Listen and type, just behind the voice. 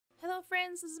Hello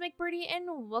friends, this is Mcbirdy and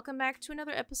welcome back to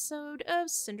another episode of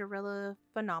Cinderella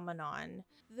Phenomenon.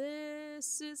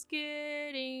 This is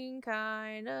getting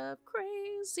kind of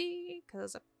crazy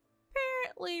because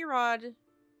apparently Rod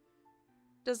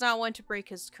does not want to break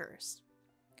his curse.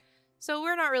 So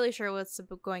we're not really sure what's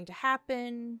going to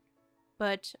happen,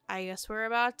 but I guess we're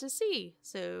about to see.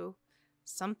 So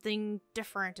something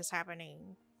different is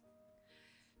happening.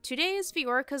 Today is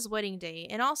Viorica's wedding day,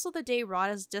 and also the day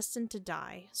Rod is destined to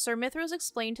die. Sir Mithros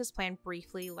explained his plan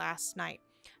briefly last night.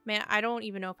 Man, I don't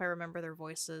even know if I remember their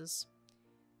voices.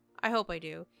 I hope I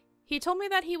do. He told me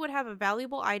that he would have a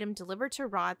valuable item delivered to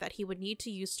Rod that he would need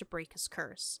to use to break his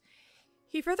curse.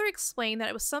 He further explained that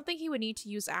it was something he would need to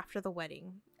use after the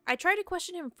wedding. I tried to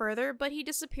question him further, but he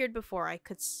disappeared before I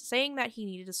could, saying that he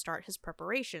needed to start his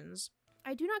preparations.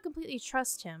 I do not completely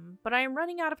trust him, but I am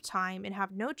running out of time and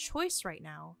have no choice right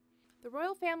now. The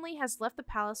royal family has left the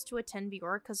palace to attend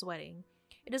Viorica's wedding.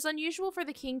 It is unusual for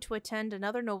the king to attend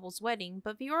another noble's wedding,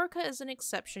 but Viorica is an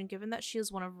exception given that she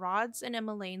is one of Rod's and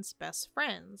Emmeline's best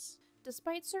friends.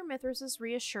 Despite Sir Mithros'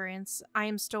 reassurance, I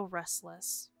am still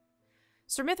restless.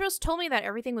 Sir Mithros told me that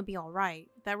everything would be alright,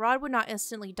 that Rod would not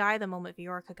instantly die the moment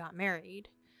Viorica got married.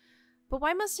 But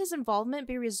why must his involvement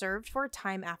be reserved for a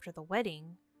time after the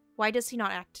wedding? Why does he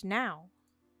not act now?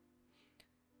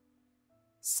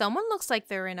 Someone looks like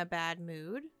they're in a bad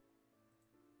mood.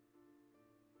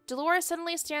 Dolores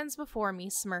suddenly stands before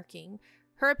me, smirking.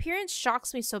 Her appearance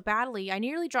shocks me so badly I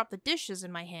nearly drop the dishes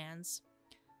in my hands.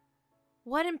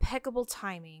 What impeccable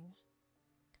timing.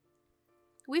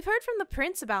 We've heard from the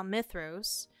prince about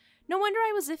Mithros. No wonder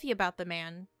I was iffy about the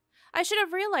man. I should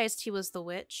have realized he was the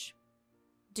witch.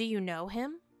 Do you know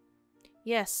him?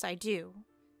 Yes, I do.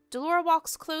 Delora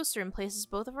walks closer and places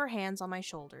both of her hands on my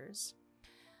shoulders.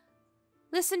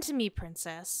 Listen to me,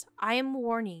 princess. I am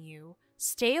warning you.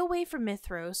 Stay away from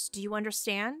Mithros, do you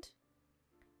understand?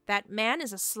 That man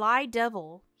is a sly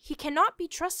devil. He cannot be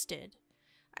trusted.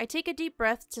 I take a deep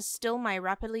breath to still my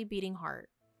rapidly beating heart.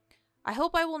 I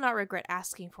hope I will not regret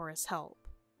asking for his help.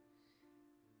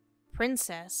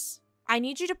 Princess, I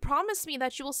need you to promise me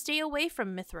that you will stay away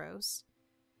from Mithros.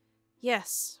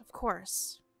 Yes, of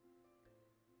course.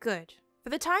 Good.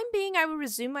 For the time being, I will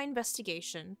resume my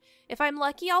investigation. If I'm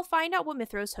lucky, I'll find out what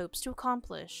Mithros hopes to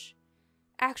accomplish.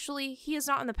 Actually, he is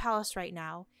not in the palace right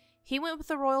now. He went with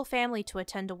the royal family to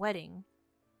attend a wedding.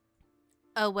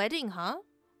 A wedding, huh?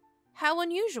 How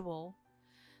unusual.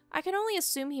 I can only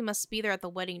assume he must be there at the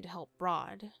wedding to help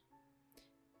Rod.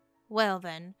 Well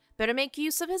then, better make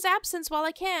use of his absence while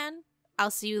I can. I'll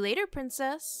see you later,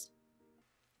 princess.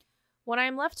 When I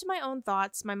am left to my own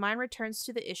thoughts, my mind returns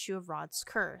to the issue of Rod's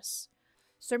curse.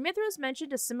 Sir Mithros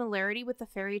mentioned a similarity with the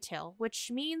fairy tale, which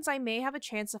means I may have a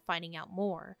chance of finding out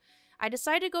more. I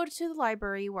decide to go to the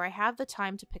library where I have the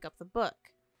time to pick up the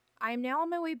book. I am now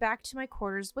on my way back to my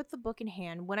quarters with the book in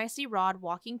hand when I see Rod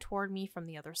walking toward me from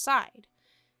the other side.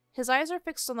 His eyes are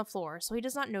fixed on the floor, so he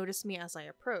does not notice me as I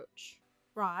approach.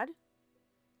 Rod?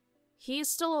 He is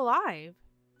still alive.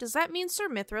 Does that mean Sir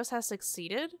Mithros has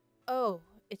succeeded? Oh,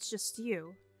 it's just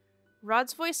you.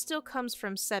 Rod's voice still comes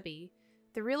from Sebi.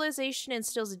 The realization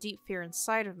instills a deep fear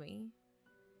inside of me.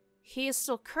 He is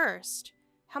still cursed.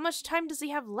 How much time does he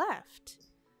have left?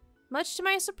 Much to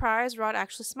my surprise, Rod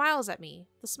actually smiles at me.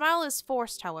 The smile is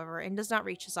forced, however, and does not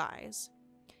reach his eyes.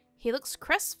 He looks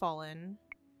crestfallen.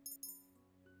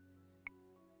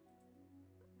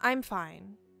 I'm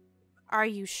fine. Are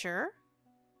you sure?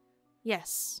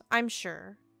 Yes, I'm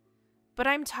sure. But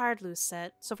I'm tired,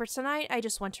 Lucette, so for tonight I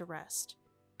just want to rest.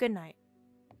 Good night.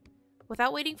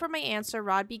 Without waiting for my answer,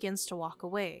 Rod begins to walk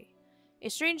away. A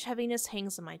strange heaviness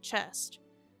hangs on my chest.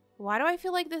 Why do I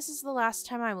feel like this is the last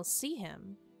time I will see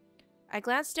him? I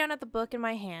glance down at the book in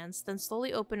my hands, then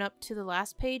slowly open up to the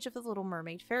last page of the Little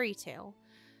Mermaid fairy tale.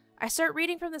 I start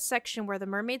reading from the section where the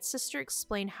mermaid's sister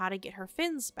explained how to get her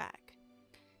fins back.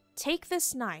 Take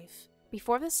this knife.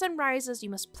 Before the sun rises, you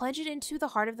must plunge it into the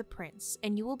heart of the prince,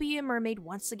 and you will be a mermaid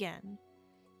once again.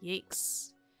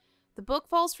 Yikes. The book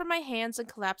falls from my hands and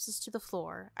collapses to the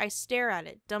floor. I stare at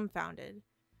it, dumbfounded.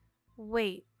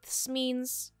 Wait, this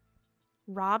means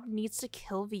Rob needs to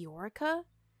kill Viorica?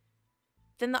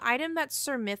 Then the item that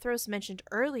Sir Mithros mentioned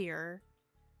earlier,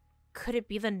 could it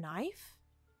be the knife?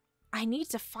 I need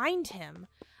to find him.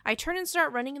 I turn and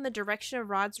start running in the direction of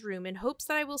Rod's room in hopes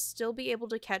that I will still be able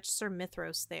to catch Sir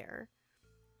Mithros there.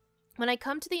 When I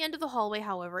come to the end of the hallway,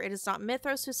 however, it is not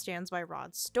Mithros who stands by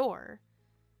Rod's door.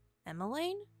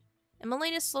 Emmeline?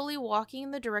 Emmeline is slowly walking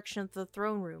in the direction of the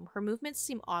throne room. Her movements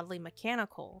seem oddly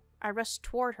mechanical. I rush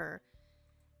toward her.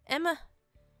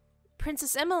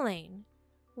 Princess Emmeline,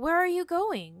 where are you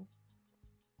going?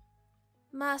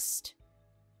 Must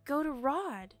go to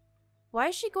Rod? Why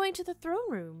is she going to the throne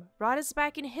room? Rod is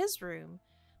back in his room.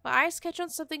 My eyes catch on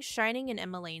something shining in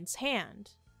Emmeline's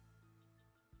hand.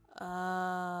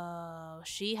 Oh,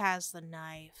 she has the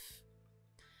knife.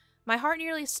 My heart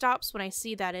nearly stops when I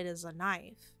see that it is a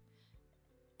knife.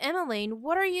 Emmeline,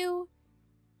 what are you...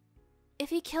 If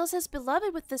he kills his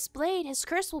beloved with this blade, his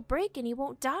curse will break and he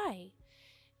won't die.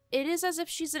 It is as if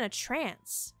she's in a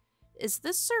trance. Is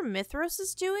this Sir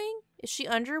Mithros' doing? Is she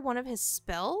under one of his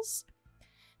spells?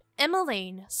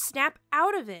 Emmeline, snap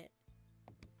out of it!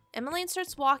 Emmeline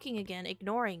starts walking again,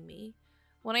 ignoring me.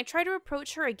 When I try to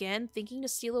approach her again, thinking to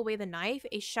steal away the knife,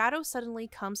 a shadow suddenly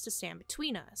comes to stand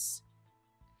between us.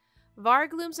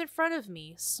 Varg looms in front of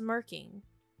me, smirking.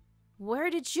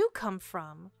 Where did you come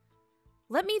from?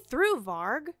 Let me through,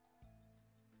 Varg.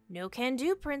 No can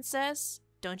do, princess.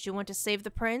 Don't you want to save the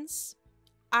prince?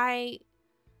 I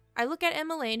look at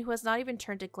Emmeline, who has not even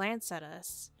turned to glance at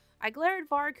us. I glare at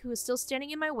Varg, who is still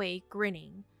standing in my way,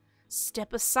 grinning.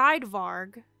 Step aside,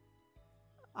 Varg.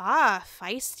 Ah,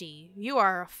 feisty. You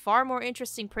are a far more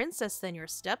interesting princess than your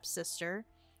stepsister.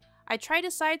 I try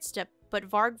to sidestep, but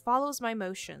Varg follows my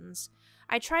motions.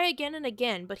 I try again and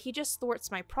again, but he just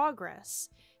thwarts my progress.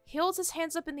 He holds his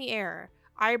hands up in the air,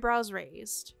 eyebrows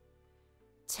raised.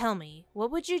 Tell me,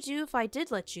 what would you do if I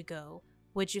did let you go?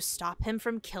 Would you stop him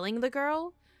from killing the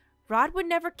girl? Rod would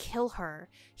never kill her.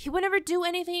 He would never do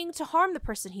anything to harm the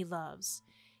person he loves.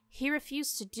 He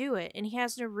refused to do it, and he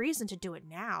has no reason to do it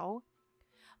now.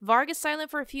 Varg is silent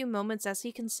for a few moments as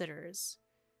he considers.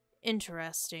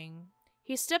 Interesting.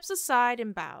 He steps aside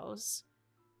and bows.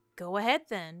 Go ahead,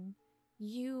 then.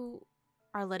 You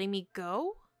are letting me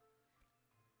go?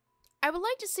 I would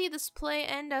like to see this play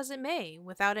end as it may,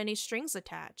 without any strings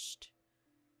attached.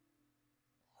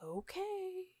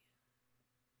 Okay.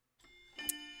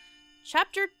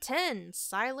 Chapter 10,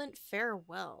 Silent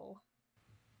Farewell.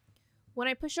 When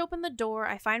I push open the door,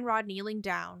 I find Rod kneeling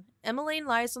down. Emmeline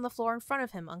lies on the floor in front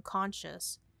of him,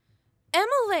 unconscious.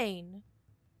 Emmeline!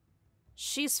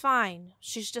 She's fine.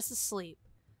 She's just asleep.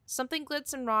 Something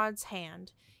glits in Rod's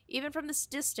hand. Even from this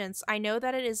distance, I know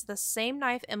that it is the same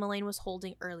knife Emmeline was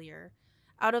holding earlier.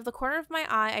 Out of the corner of my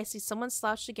eye, I see someone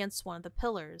slouched against one of the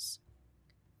pillars.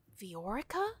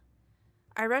 Viorica?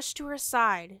 I rush to her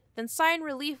side, then sigh in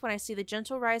relief when I see the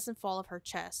gentle rise and fall of her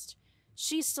chest.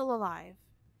 She's still alive.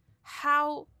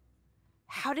 How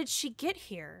did she get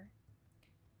here?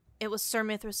 It was Sir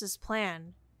Mithros'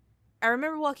 plan. I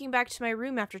remember walking back to my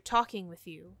room after talking with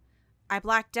you. I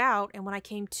blacked out, and when I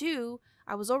came to,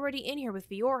 I was already in here with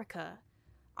Viorica.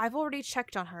 I've already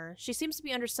checked on her. She seems to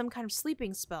be under some kind of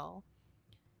sleeping spell.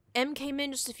 Em came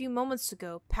in just a few moments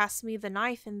ago, passed me the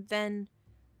knife, and then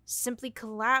simply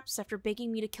collapsed after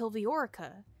begging me to kill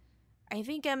Viorica. I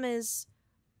think Em is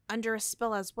under a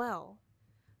spell as well.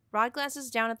 Rod glances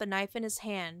down at the knife in his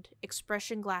hand,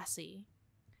 expression glassy.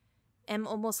 Em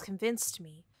almost convinced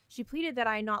me. She pleaded that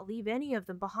I not leave any of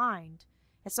them behind.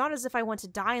 It's not as if I want to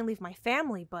die and leave my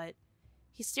family, but...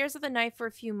 He stares at the knife for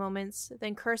a few moments,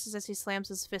 then curses as he slams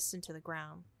his fist into the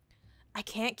ground. I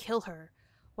can't kill her.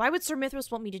 Why would Sir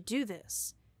Mithros want me to do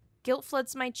this? Guilt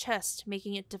floods my chest,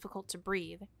 making it difficult to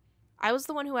breathe. I was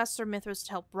the one who asked Sir Mithros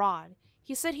to help Rod.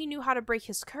 He said he knew how to break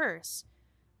his curse.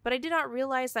 But I did not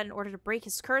realize that in order to break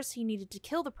his curse, he needed to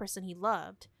kill the person he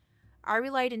loved. I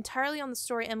relied entirely on the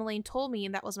story Emmeline told me,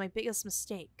 and that was my biggest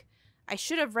mistake. I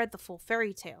should have read the full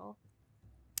fairy tale.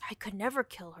 I could never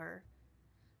kill her.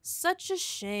 Such a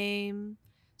shame.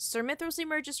 Sir Mithros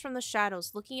emerges from the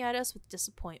shadows, looking at us with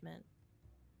disappointment.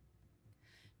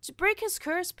 To break his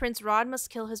curse, Prince Rod must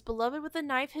kill his beloved with the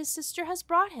knife his sister has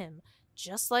brought him,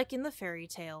 just like in the fairy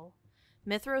tale.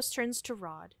 Mithros turns to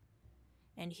Rod.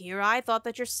 And here I thought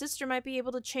that your sister might be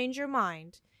able to change your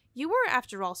mind. You were,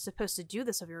 after all, supposed to do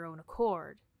this of your own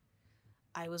accord.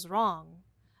 I was wrong.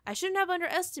 I shouldn't have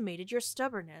underestimated your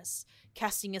stubbornness.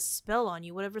 Casting a spell on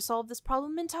you would have resolved this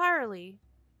problem entirely.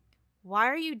 Why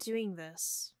are you doing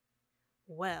this?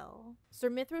 Well, Sir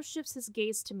Mithros shifts his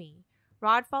gaze to me.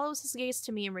 Rod follows his gaze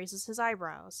to me and raises his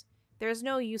eyebrows. There is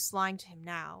no use lying to him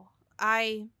now.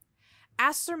 I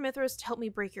asked Sir Mithros to help me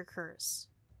break your curse.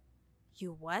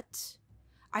 You what?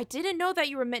 I didn't know that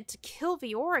you were meant to kill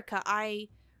Viorica.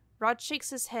 Rod shakes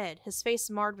his head, his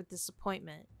face marred with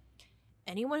disappointment.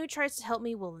 Anyone who tries to help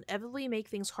me will inevitably make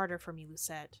things harder for me,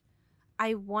 Lucette.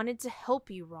 I wanted to help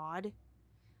you, Rod.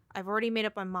 I've already made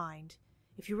up my mind.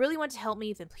 If you really want to help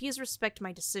me, then please respect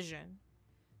my decision.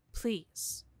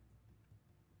 Please.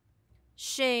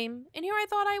 Shame. And here I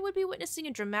thought I would be witnessing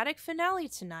a dramatic finale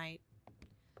tonight.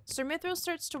 Sir Mithros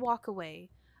starts to walk away.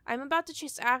 I'm about to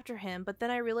chase after him, but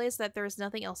then I realize that there is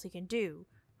nothing else he can do.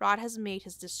 Rod has made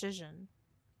his decision.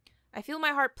 I feel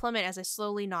my heart plummet as I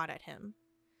slowly nod at him.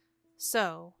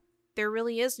 So, there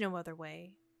really is no other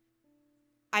way.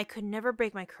 I could never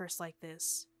break my curse like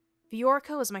this.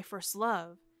 Viorka was my first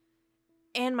love,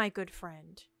 and my good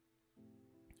friend.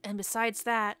 And besides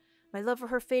that, my love for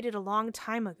her faded a long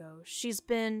time ago. She's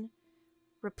been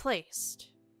replaced.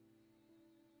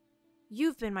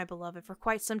 You've been my beloved for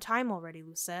quite some time already,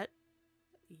 Lucette.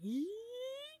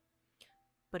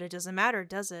 But it doesn't matter,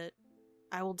 does it?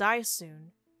 I will die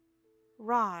soon.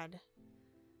 Rod.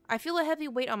 I feel a heavy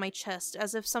weight on my chest,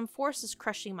 as if some force is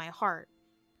crushing my heart.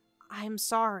 I am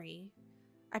sorry.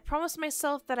 I promised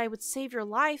myself that I would save your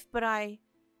life, but I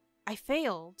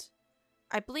failed.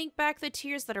 I blink back the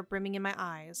tears that are brimming in my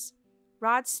eyes.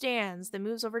 Rod stands, then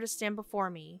moves over to stand before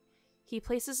me. He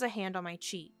places a hand on my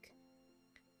cheek.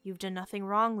 You've done nothing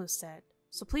wrong, Lucette,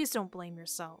 so please don't blame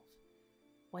yourself.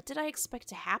 What did I expect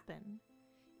to happen?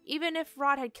 Even if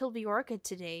Rod had killed Viorka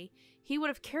today, he would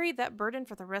have carried that burden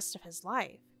for the rest of his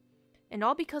life. And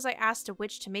all because I asked a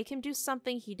witch to make him do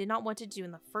something he did not want to do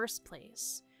in the first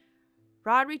place.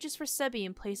 Rod reaches for Sebi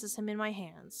and places him in my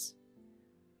hands.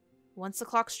 Once the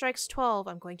clock strikes 12,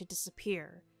 I'm going to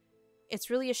disappear. It's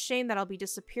really a shame that I'll be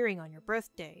disappearing on your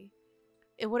birthday.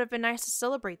 It would have been nice to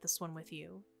celebrate this one with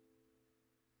you.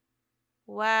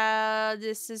 Wow,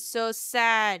 this is so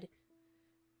sad.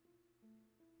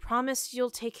 Promise you'll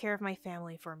take care of my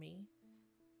family for me.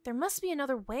 There must be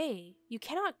another way. You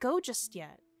cannot go just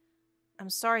yet. I'm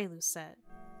sorry, Lucette.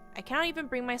 I cannot even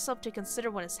bring myself to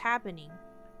consider what is happening.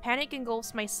 Panic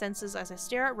engulfs my senses as I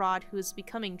stare at Rod, who is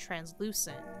becoming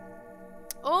translucent.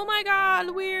 Oh my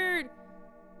god, weird!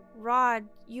 Rod,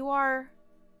 you are...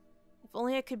 If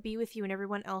only I could be with you and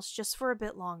everyone else just for a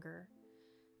bit longer.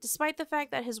 Despite the fact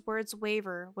that his words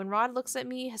waver, when Rod looks at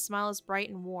me, his smile is bright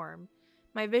and warm.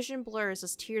 My vision blurs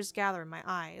as tears gather in my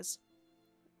eyes.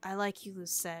 I like you,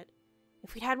 Lucette.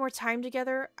 If we'd had more time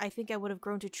together, I think I would have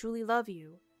grown to truly love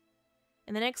you.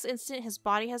 In the next instant, his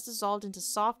body has dissolved into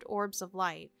soft orbs of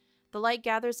light. The light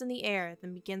gathers in the air,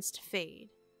 then begins to fade.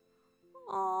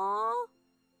 Aww,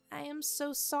 I am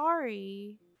so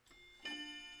sorry.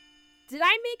 Did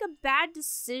I make a bad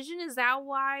decision? Is that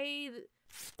why?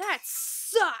 That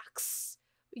sucks!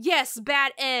 Yes,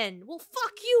 bad end. Well,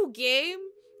 fuck you, game!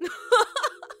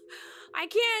 I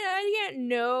can't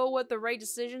know what the right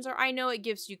decisions are. I know it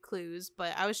gives you clues,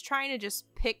 but I was trying to just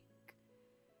pick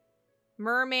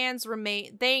Merman's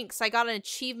remain. Thanks, I got an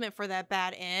achievement for that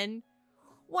bad end.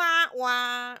 Wah,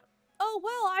 wah. Oh,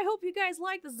 well, I hope you guys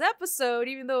liked this episode,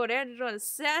 even though it ended on a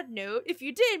sad note. If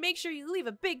you did, make sure you leave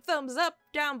a big thumbs up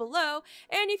down below.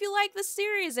 And if you like the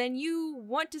series and you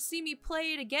want to see me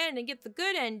play it again and get the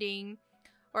good ending,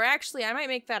 or actually, I might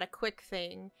make that a quick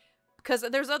thing, because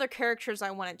there's other characters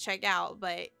I want to check out.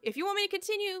 But if you want me to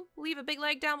continue, leave a big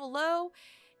like down below.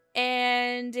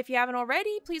 And if you haven't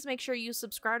already, please make sure you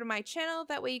subscribe to my channel.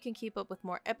 That way you can keep up with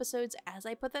more episodes as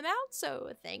I put them out. So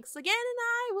thanks again, and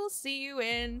I will see you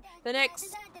in the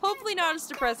next, hopefully not as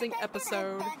depressing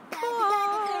episode.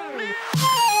 Bye!